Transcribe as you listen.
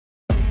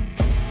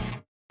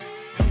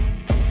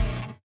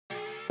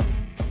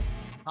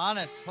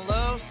Hannes,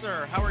 hello,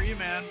 sir. How are you,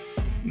 man?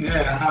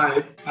 Yeah,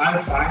 hi.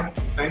 I'm fine.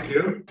 Thank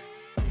you.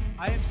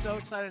 I am so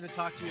excited to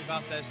talk to you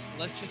about this.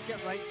 Let's just get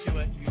right to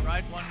it. You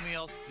ride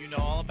Onewheels. You know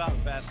all about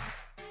Vesc.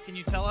 Can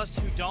you tell us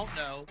who don't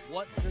know,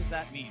 what does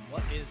that mean?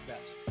 What is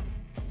Vesc?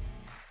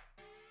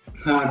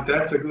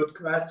 That's a good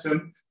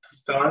question to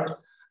start.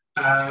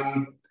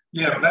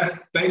 Yeah,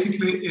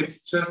 basically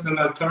it's just an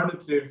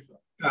alternative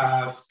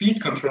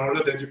speed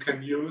controller that you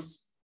can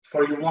use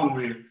for your one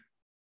wheel.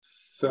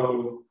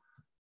 So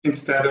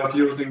instead of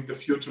using the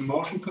future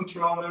motion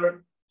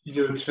controller,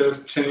 you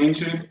just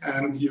change it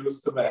and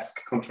use the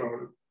Vesc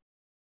controller.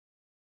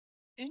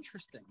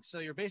 Interesting. So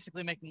you're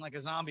basically making like a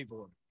zombie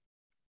board.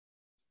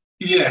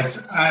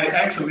 Yes, I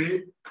have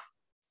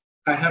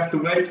to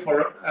wait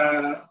for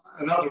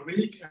another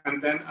week,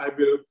 and then I'm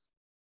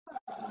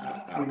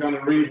gonna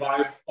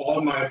revive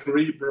all my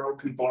 3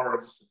 broken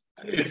boards.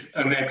 It's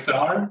an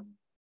XR.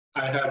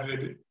 I have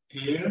it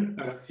here,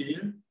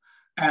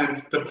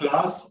 and the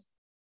Plus,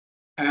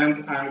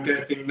 and I'm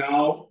getting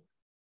now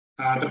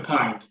the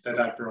Pint that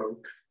I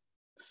broke.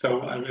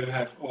 So I will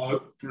have all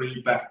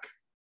 3 back.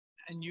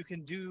 And you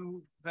can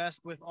do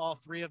Vesc with all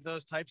 3 of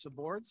those types of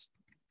boards?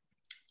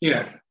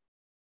 Yes.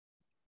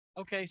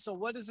 Okay, so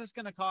what is this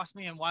going to cost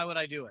me and why would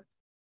I do it?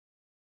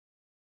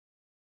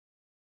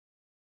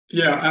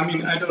 Yeah, I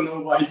mean, I don't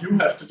know why you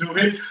have to do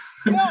it.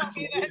 No, I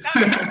mean,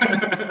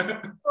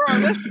 for our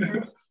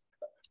listeners,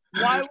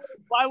 why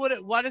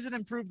does it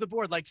improve the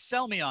board? Like,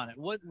 sell me on it.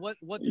 What why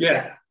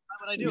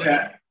would I do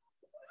it?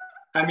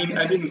 I mean,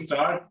 I didn't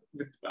start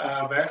with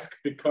Vesc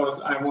because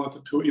I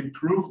wanted to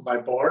improve my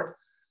board.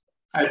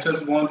 I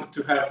just wanted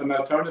to have an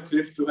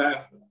alternative to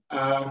have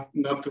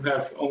not to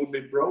have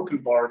only broken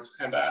boards,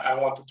 and I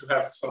wanted to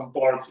have some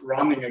boards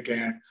running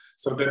again.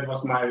 So that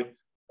was my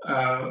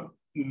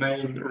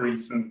main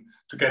reason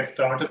to get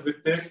started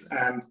with this.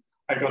 And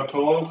I got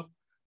told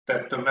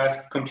that the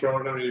Vesc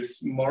controller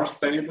is more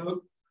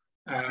stable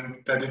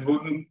and that it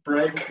wouldn't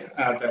break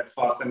that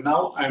fast. And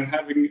now I'm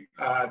having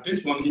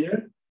this one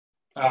here,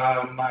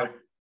 my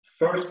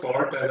first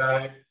board that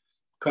I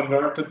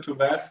converted to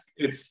Vesc.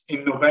 It's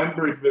in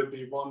November, it will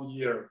be 1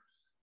 year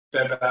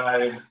that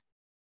I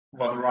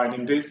was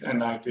riding this,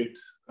 and I did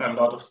a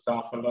lot of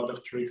stuff, a lot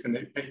of tricks, and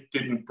it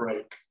didn't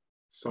break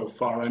so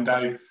far. And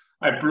I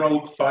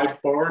broke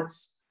 5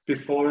 boards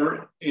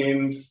before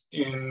in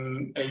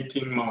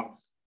 18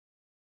 months.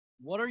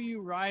 What are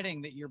you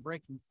riding that you're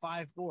breaking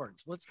 5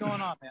 boards? What's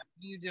going on, man?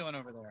 What are you doing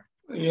over there?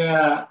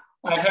 Yeah,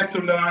 I had to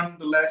learn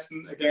the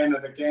lesson again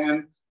and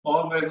again.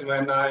 Always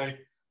when I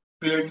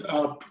built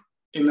up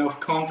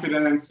enough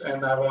confidence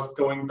and I was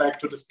going back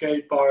to the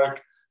skate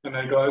park, and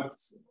I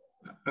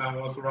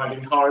was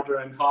riding harder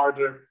and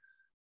harder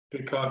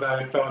because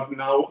I thought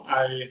now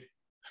I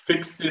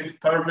fixed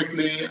it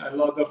perfectly, a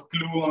lot of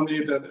glue on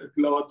it, a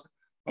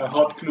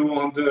hot glue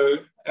on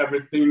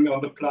everything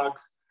on the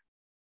plugs,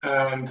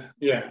 and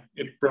yeah,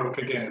 it broke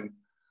again.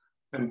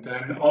 And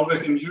then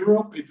always in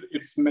Europe,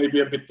 it's maybe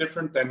a bit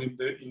different than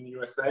in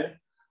USA.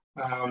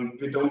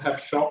 We don't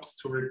have shops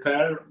to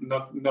repair,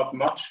 not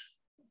much.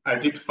 I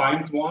did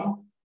find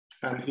one,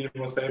 and he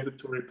was able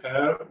to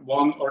repair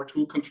 1 or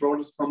 2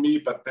 controllers for me,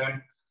 but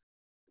then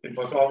it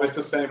was always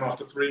the same.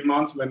 After 3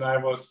 months, when I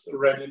was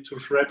ready to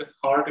shred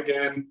hard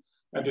again,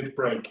 I did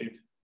break it.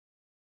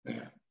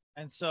 Yeah.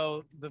 And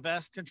so the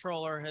Vesc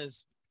controller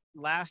has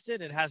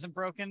lasted, it hasn't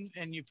broken,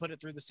 and you put it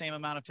through the same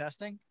amount of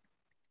testing?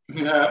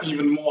 Yeah,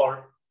 even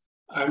more.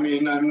 I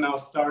mean, I'm now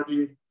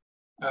starting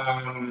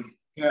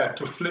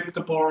to flip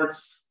the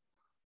boards.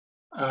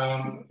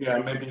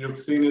 Maybe you've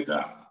seen it.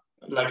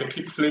 Like a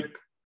kick flip.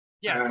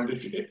 Yeah. And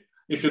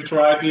if you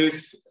try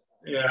this,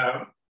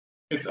 yeah,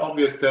 it's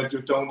obvious that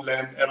you don't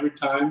land every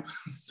time.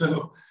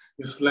 So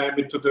you slam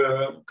it to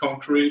the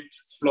concrete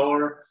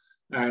floor,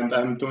 and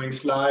I'm doing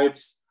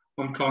slides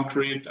on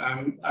concrete.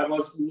 I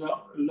was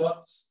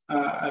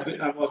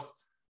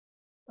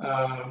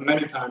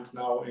many times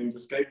now in the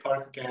skate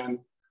park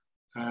again,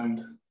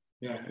 and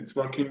yeah, it's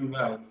working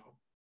well.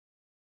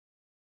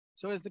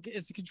 So is the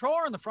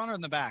controller in the front or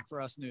in the back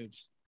for us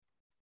noobs?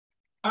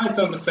 It's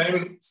on the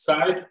same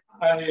side.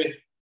 I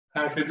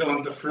have it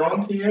on the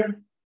front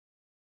here.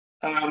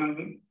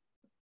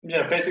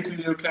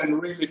 Basically you can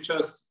really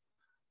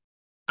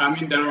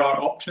there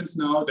are options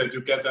now that you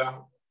get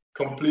a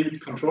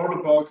complete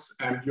controller box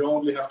and you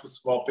only have to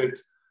swap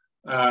it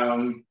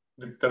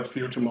with the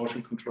future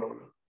motion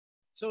controller.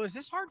 So is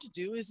this hard to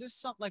do? Is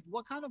this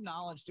what kind of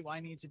knowledge do I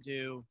need to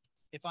do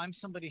if I'm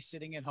somebody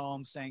sitting at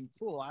home saying,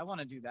 cool, I want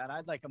to do that.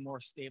 I'd like a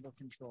more stable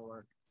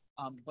controller,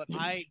 but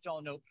I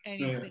don't know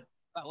anything. Yeah.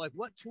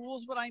 What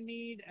tools would I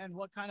need and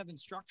what kind of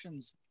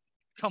instructions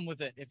come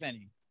with it, if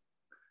any?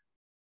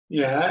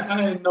 Yeah,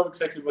 I know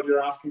exactly what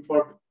you're asking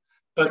for,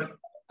 but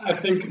I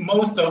think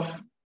most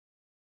of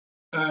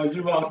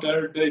you out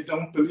there, they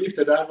don't believe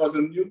that I was a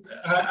noob.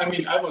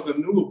 I was a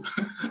noob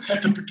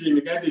at the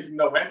beginning. I didn't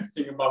know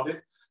anything about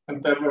it,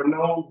 and there were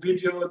no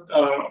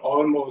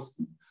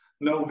almost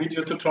no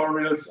video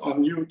tutorials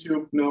on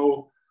YouTube,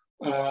 no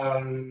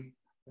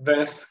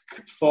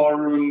Vesc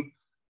forum.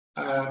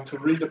 to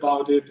read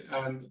about it.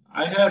 And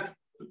I had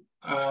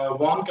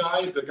one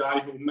guy, the guy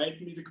who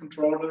made me the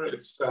controller,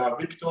 it's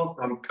Victor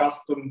from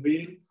Custom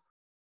Wheel,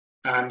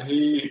 and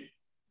he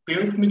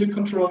built me the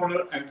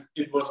controller, and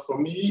it was for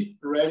me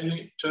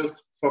ready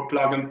just for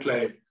plug and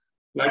play.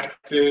 Like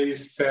they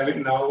sell it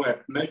now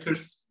at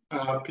Makers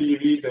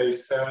PV, they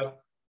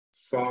sell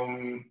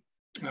some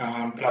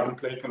plug and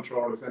play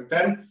controllers. And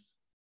then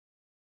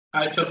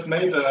I just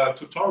made a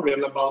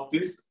tutorial about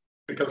this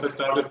because I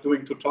started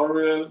doing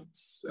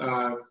tutorials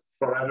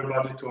for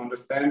everybody to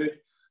understand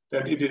it,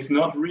 that it is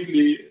not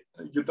really,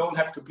 you don't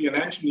have to be an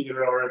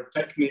engineer or a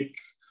technique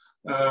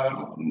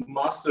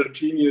master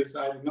genius,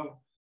 I don't know.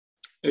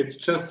 It's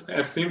just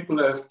as simple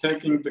as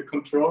taking the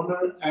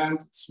controller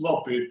and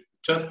swap it.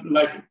 Just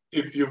like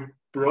if you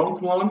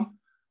broke one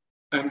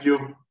and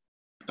you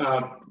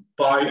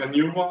buy a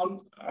new one,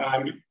 I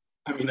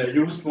mean a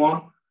used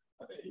one,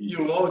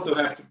 you also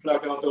have to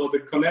plug out all the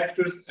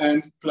connectors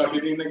and plug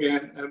it in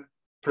again and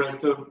press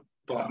the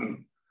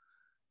button.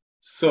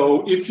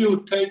 So if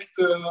you take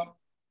the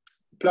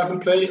plug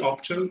and play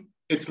option,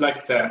 it's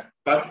like that.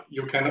 But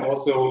you can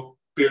also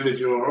build it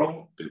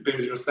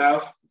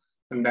yourself,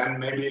 and then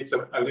maybe it's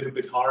a little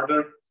bit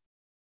harder.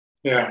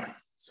 Yeah,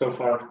 so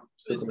far.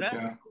 So good,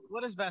 Vesc, yeah.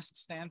 What does Vesc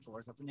stand for?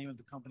 Is that the name of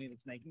the company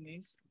that's making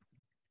these?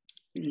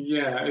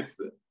 Yeah, it's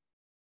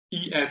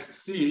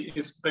ESC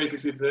is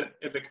basically the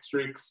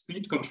electric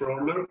speed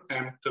controller,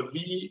 and the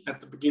V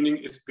at the beginning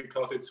is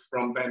because it's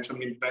from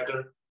Benjamin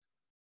Vedder.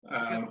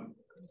 Can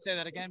you say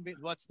that again?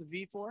 What's the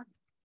V for?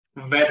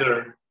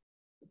 Vedder.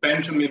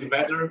 Benjamin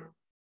Vedder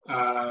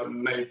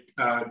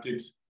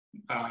did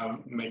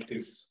make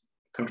this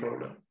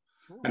controller.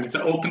 Cool. And it's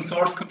an open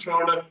source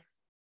controller,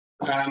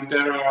 and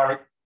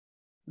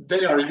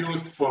they are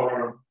used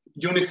for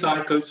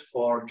unicycles,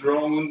 for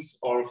drones,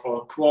 or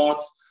for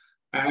quads.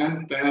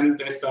 And then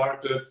they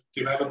started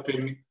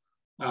developing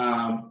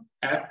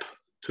app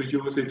to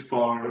use it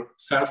for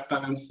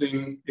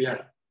self-balancing.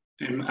 Yeah,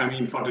 I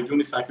mean, for the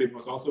unicycle, it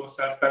was also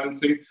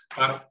self-balancing,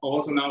 but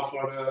also now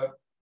for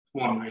the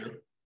Onewheel.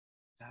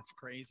 That's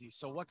crazy.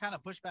 So what kind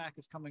of pushback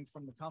is coming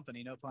from the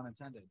company? No pun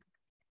intended.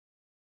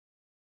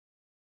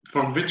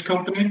 From which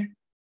company?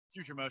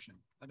 Future Motion.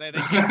 They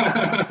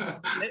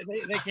can't,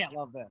 they can't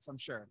love this, I'm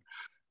sure.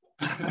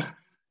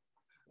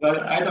 Well,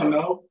 I don't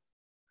know.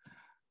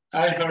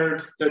 I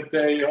heard that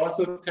they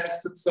also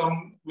tested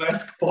some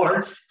Vesc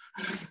boards,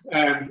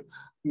 and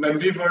when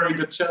we were in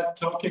the chat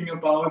talking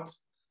about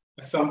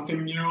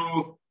something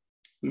new,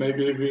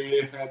 maybe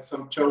we had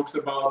some jokes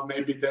about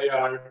maybe they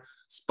are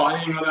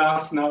spying on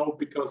us now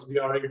because we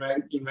are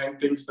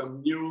inventing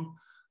some new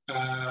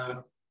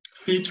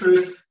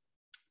features,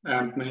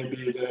 and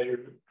maybe they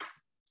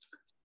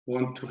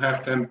want to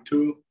have them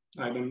too.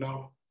 I don't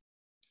know.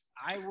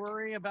 I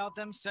worry about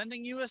them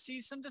sending you a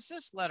cease and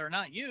desist letter,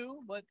 not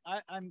you, but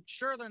I'm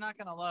sure they're not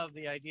going to love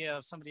the idea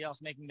of somebody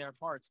else making their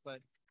parts,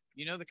 but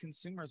you know, the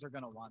consumers are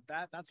going to want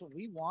that. That's what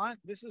we want.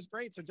 This is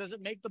great. So does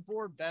it make the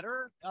board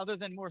better other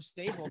than more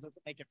stable? Does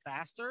it make it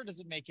faster? Does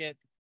it make it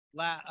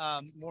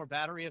more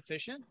battery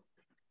efficient?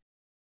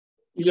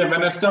 Yeah,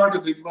 when I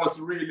started, it was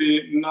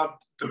really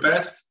not the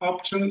best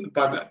option,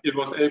 but it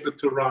was able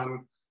to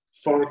run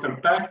forward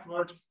and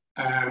backward,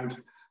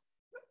 and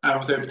I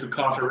was able to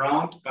carve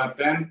around. But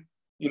then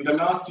in the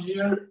last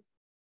year,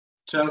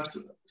 just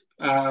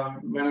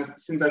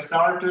since I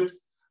started,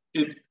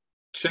 it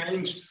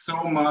changed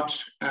so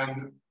much,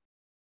 and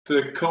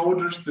the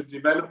coders, the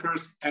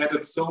developers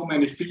added so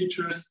many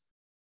features.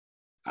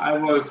 I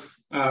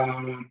was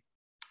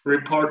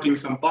reporting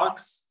some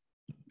bugs,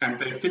 and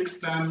they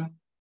fixed them.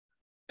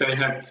 They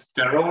had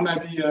their own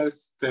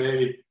ideas.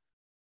 They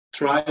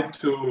tried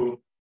to,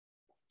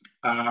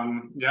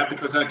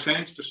 because I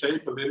changed the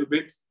shape a little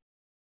bit.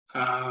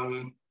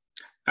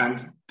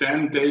 And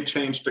then they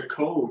changed the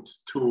code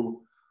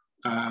to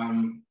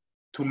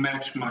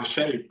match my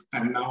shape.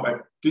 And now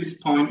at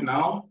this point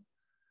now,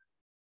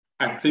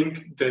 I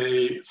think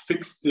they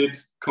fixed it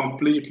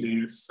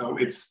completely. So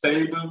it's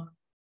stable.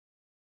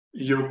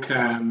 You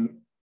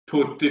can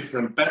put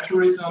different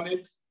batteries on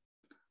it.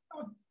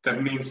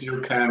 That means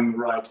you can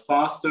ride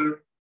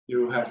faster,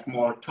 you have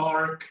more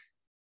torque.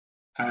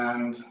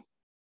 And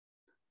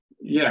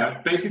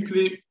yeah,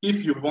 basically,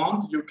 if you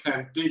want, you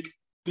can dig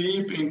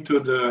deep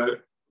into the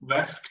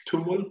Vesc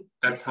tool.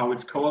 That's how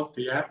it's called,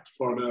 the app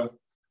for the,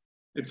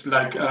 it's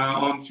like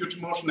on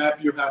Future Motion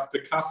app, you have the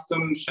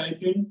custom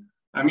shaping.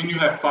 I mean, you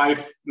have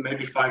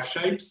maybe five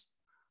shapes.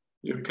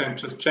 You can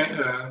just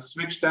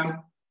switch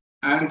them,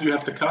 and you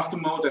have the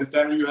custom mode, and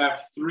there you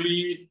have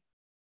 3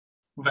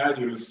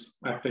 values,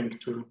 I think,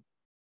 to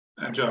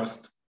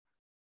adjust.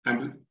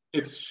 And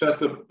it's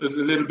just a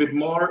little bit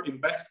more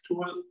in Vesc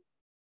tool.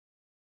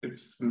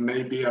 It's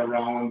maybe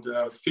around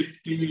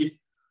 50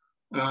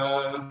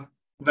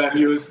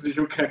 values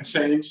you can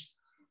change,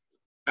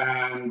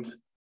 and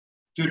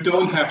you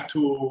don't have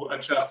to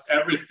adjust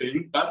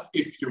everything, but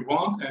if you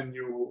want and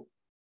you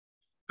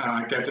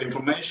get the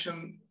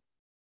information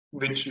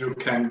which you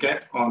can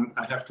get on,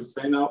 I have to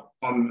say now,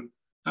 on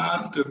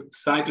the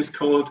site is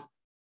called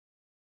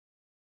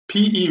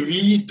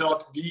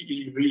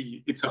pev.dev.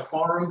 It's a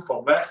forum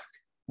for Vesc,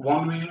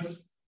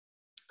 Onewheels.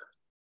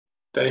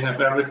 They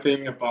have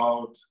everything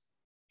about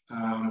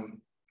the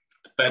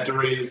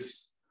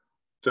batteries,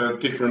 the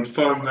different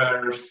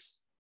firmwares,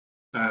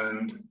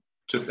 and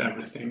just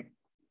everything.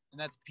 And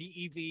that's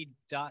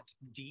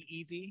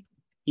pev.dev?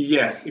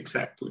 Yes,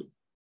 exactly.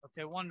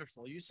 Okay,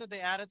 wonderful. You said they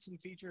added some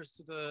features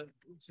to the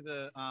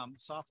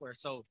software.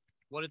 So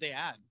what did they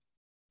add?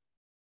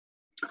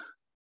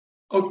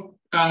 Oh,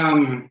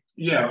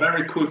 yeah,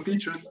 very cool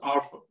features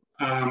are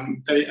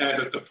they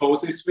added the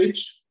POSI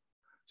switch.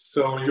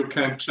 So you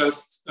can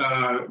just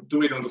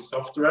do it on the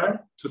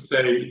software to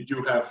say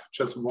you have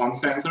just one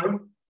sensor.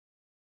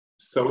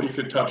 So if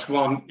you touch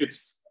one,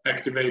 it's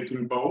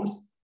activating both.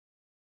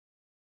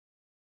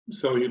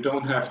 So you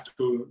don't have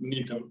to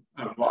need a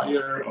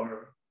wire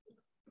or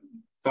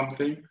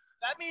something.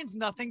 That means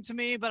nothing to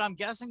me, but I'm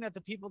guessing that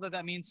the people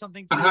that means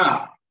something to.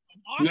 Aha.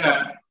 Awesome.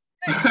 Yeah.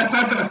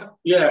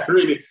 Yeah,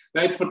 really.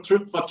 That's for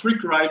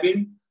trick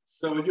riding.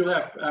 So you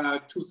have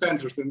two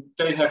sensors and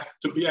they have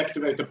to be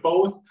activated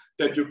both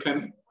that you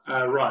can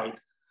ride.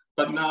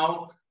 But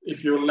now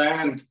if you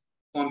land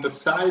on the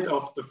side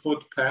of the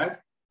foot pad,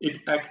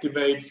 it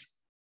activates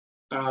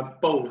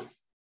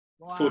both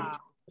foot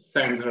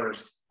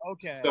sensors.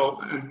 Okay.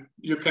 So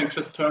you can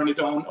just turn it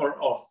on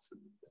or off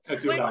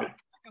as you like.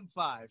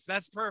 5.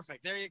 That's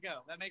perfect. There you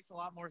go. That makes a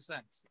lot more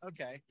sense.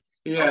 Okay.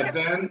 Yeah, okay.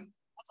 Then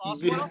that's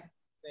awesome. What else?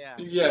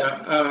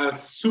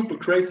 Super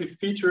crazy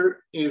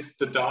feature is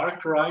the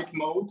dark ride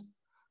mode.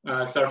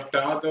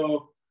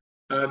 Surfgado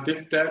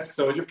did that,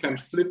 so you can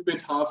flip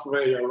it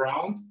halfway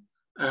around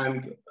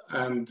and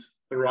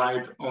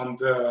ride on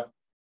the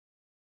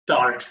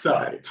dark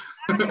side.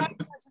 You guys are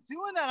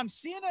doing that. I'm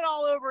seeing it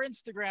all over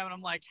Instagram, and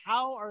I'm like,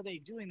 how are they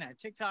doing that?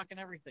 TikTok and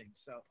everything.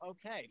 So,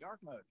 okay, dark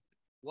mode.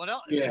 What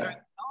else? Yeah. Is there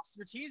anything else?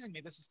 You're teasing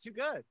me. This is too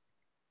good.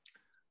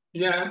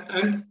 Yeah,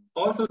 and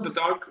also the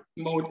dark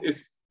mode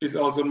is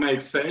also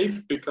made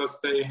safe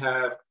because they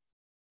have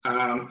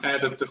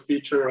added the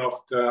feature of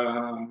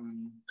the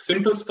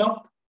simple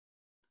stop.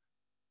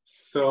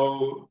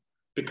 So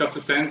because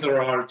the sensors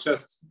are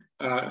just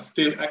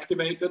still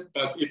activated,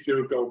 but if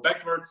you go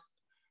backwards,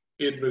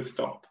 it will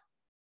stop.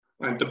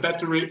 And the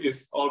battery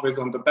is always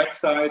on the back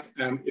side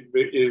and it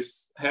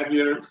is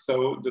heavier,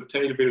 so the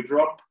tail will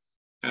drop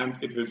and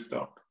it will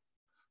stop.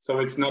 So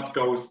it's not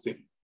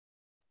ghosting.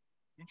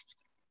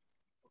 Interesting.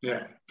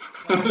 Yeah.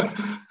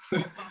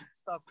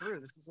 Stuff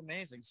through. This is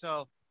amazing.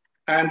 So,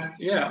 and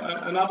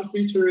yeah, another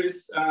feature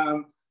is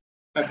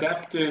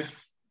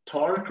adaptive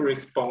torque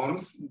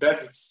response.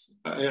 That's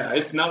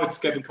now it's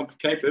getting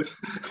complicated,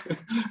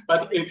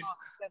 but it's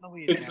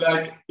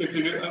like if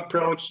you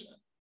approach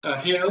a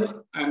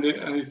hill and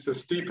it's a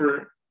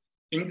steeper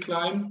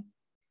incline,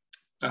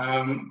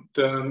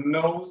 the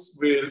nose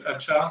will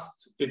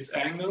adjust its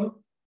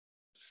angle,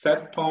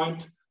 set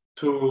point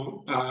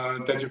to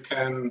that you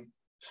can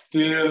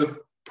still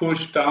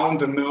push down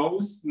the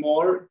nose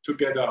more to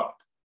get up.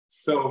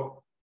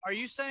 So are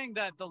you saying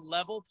that the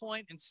level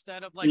point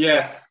instead of like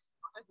yes,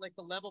 like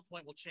the level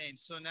point will change?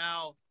 So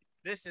now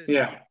this is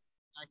I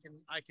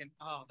can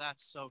oh,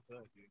 that's so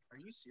good, dude. Are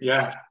you serious?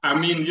 Yeah, I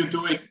mean you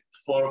do it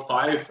for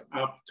 5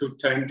 up to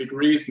 10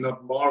 degrees,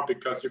 not more,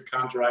 because you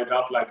can't ride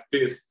up like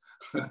this.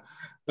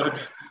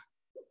 but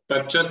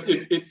just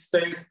it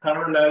stays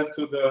parallel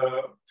to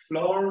the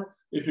floor.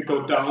 If you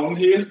go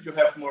downhill, you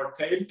have more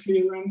tail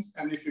clearance,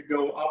 and if you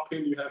go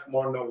uphill, you have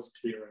more nose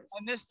clearance.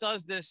 And this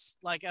does this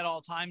like at all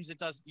times. It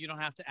does. You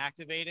don't have to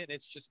activate it.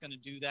 It's just going to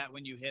do that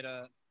when you hit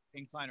a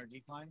incline or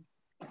decline.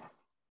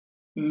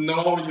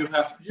 No, you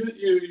have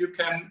you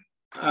can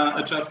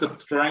adjust the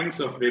strength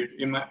of it.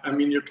 I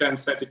mean, you can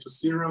set it to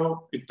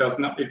 0. It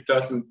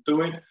doesn't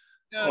do it.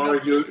 No,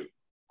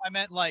 I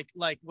meant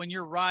like when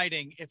you're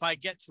riding. If I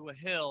get to a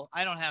hill,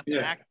 I don't have to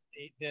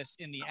activate this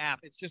in the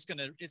app. It's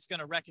gonna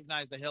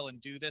recognize the hill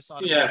and do this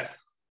automatically.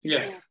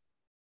 Yes.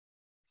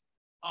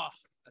 Oh,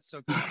 that's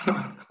so good.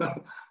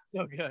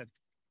 So good.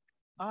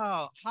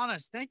 Oh,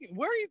 Hannes, thank you.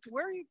 Where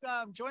are you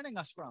joining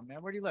us from,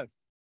 man? Where do you live?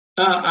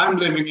 I'm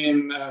living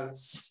in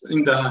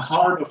the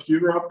heart of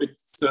Europe.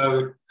 It's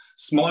the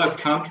smallest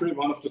country,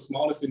 one of the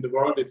smallest in the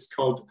world. It's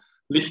called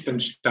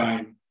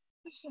Liechtenstein.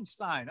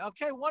 Liechtenstein.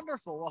 Okay,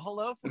 wonderful. Well,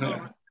 hello from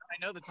over. I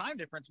know the time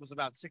difference was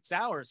about 6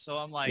 hours, so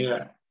I'm like,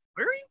 where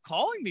are you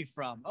calling me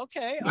from?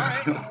 Okay, all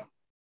right. Well,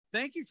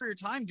 thank you for your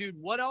time, dude.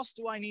 What else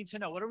do I need to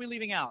know? What are we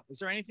leaving out? Is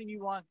there anything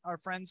you want our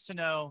friends to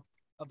know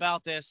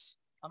about this?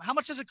 How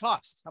much does it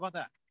cost? How about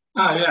that?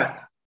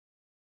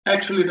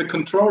 Actually, the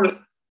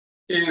controller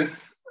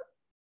is,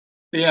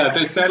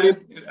 they sell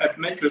it at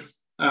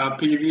Makers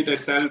PV. They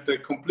sell the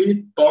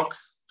complete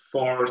box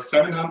for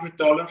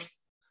 $700.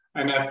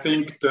 And I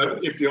think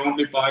if you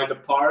only buy the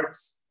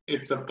parts,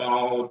 it's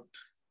about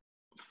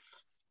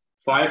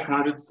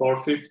 $500,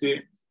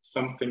 $450,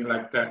 something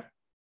like that.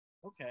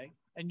 Okay.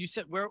 And you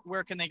said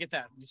where can they get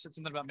that? You said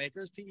something about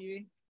Makers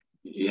PEV?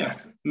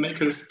 Yes,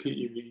 Makers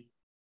PEV.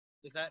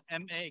 Is that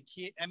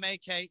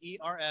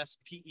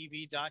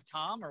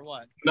MAKERSPEV.com or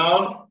what?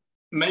 No,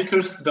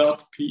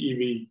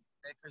 makers.pev.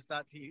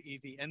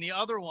 Makers.pev. And the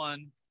other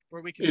one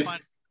where we can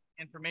find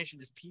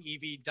information is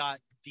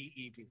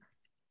pev.dev.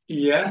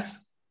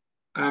 Yes.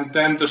 And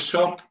then the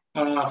shop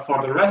for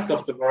the rest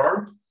of the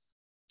world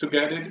to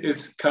get it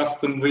is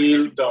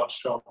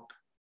customwheel.shop.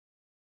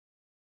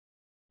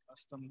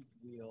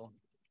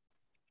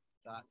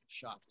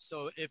 Customwheel.shop.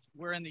 So if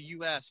we're in the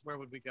US, where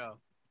would we go?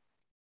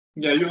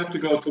 Yeah, you have to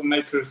go to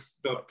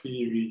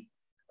makers.pev.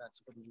 That's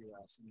for the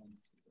US. And then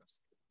it's the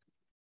US.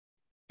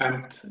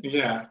 And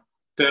yeah,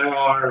 there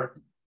are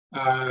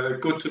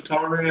good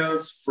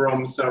tutorials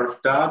from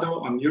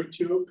Surfdado on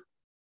YouTube.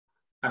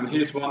 And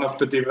he's one of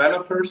the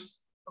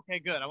developers. Okay,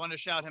 good. I want to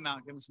shout him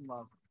out. Give him some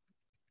love.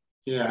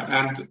 Yeah,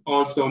 and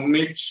also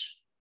Mitch.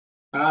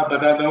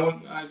 But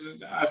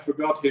I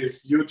forgot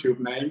his YouTube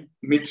name,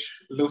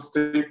 Mitch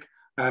Lustig.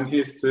 And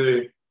he's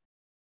the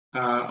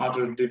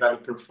other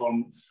developer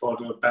for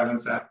the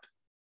Balance app.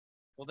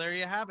 Well, there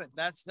you have it.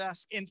 That's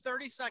Vesc. In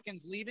 30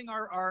 seconds, leaving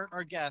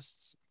our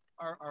guests,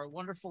 our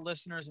wonderful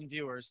listeners and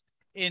viewers,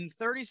 in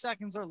 30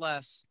 seconds or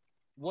less,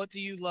 what do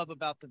you love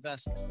about the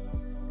Vesc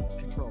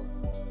controller?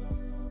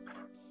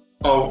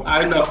 Oh,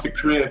 I love the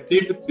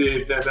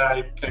creativity that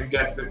I can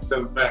get with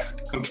the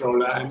Vesc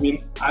controller. I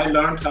mean, I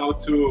learned how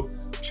to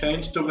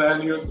change the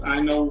values.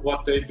 I know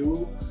what they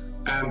do,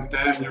 and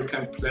then you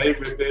can play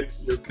with it.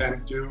 You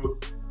can do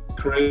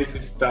crazy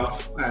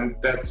stuff, and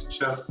that's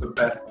just the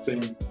best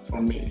thing for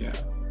me. Yeah.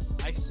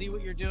 I see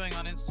what you're doing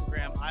on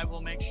Instagram. I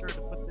will make sure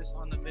to put this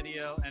on the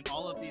video and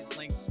all of these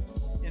links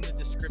in the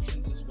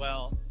descriptions as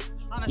well.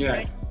 Honestly,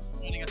 thank you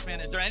for joining us, man.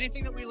 Is there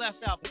anything that we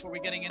left out before we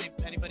getting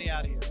anybody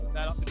out of here?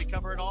 Did we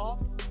cover it all?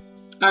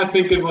 I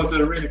think it was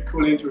a really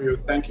cool interview.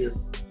 Thank you.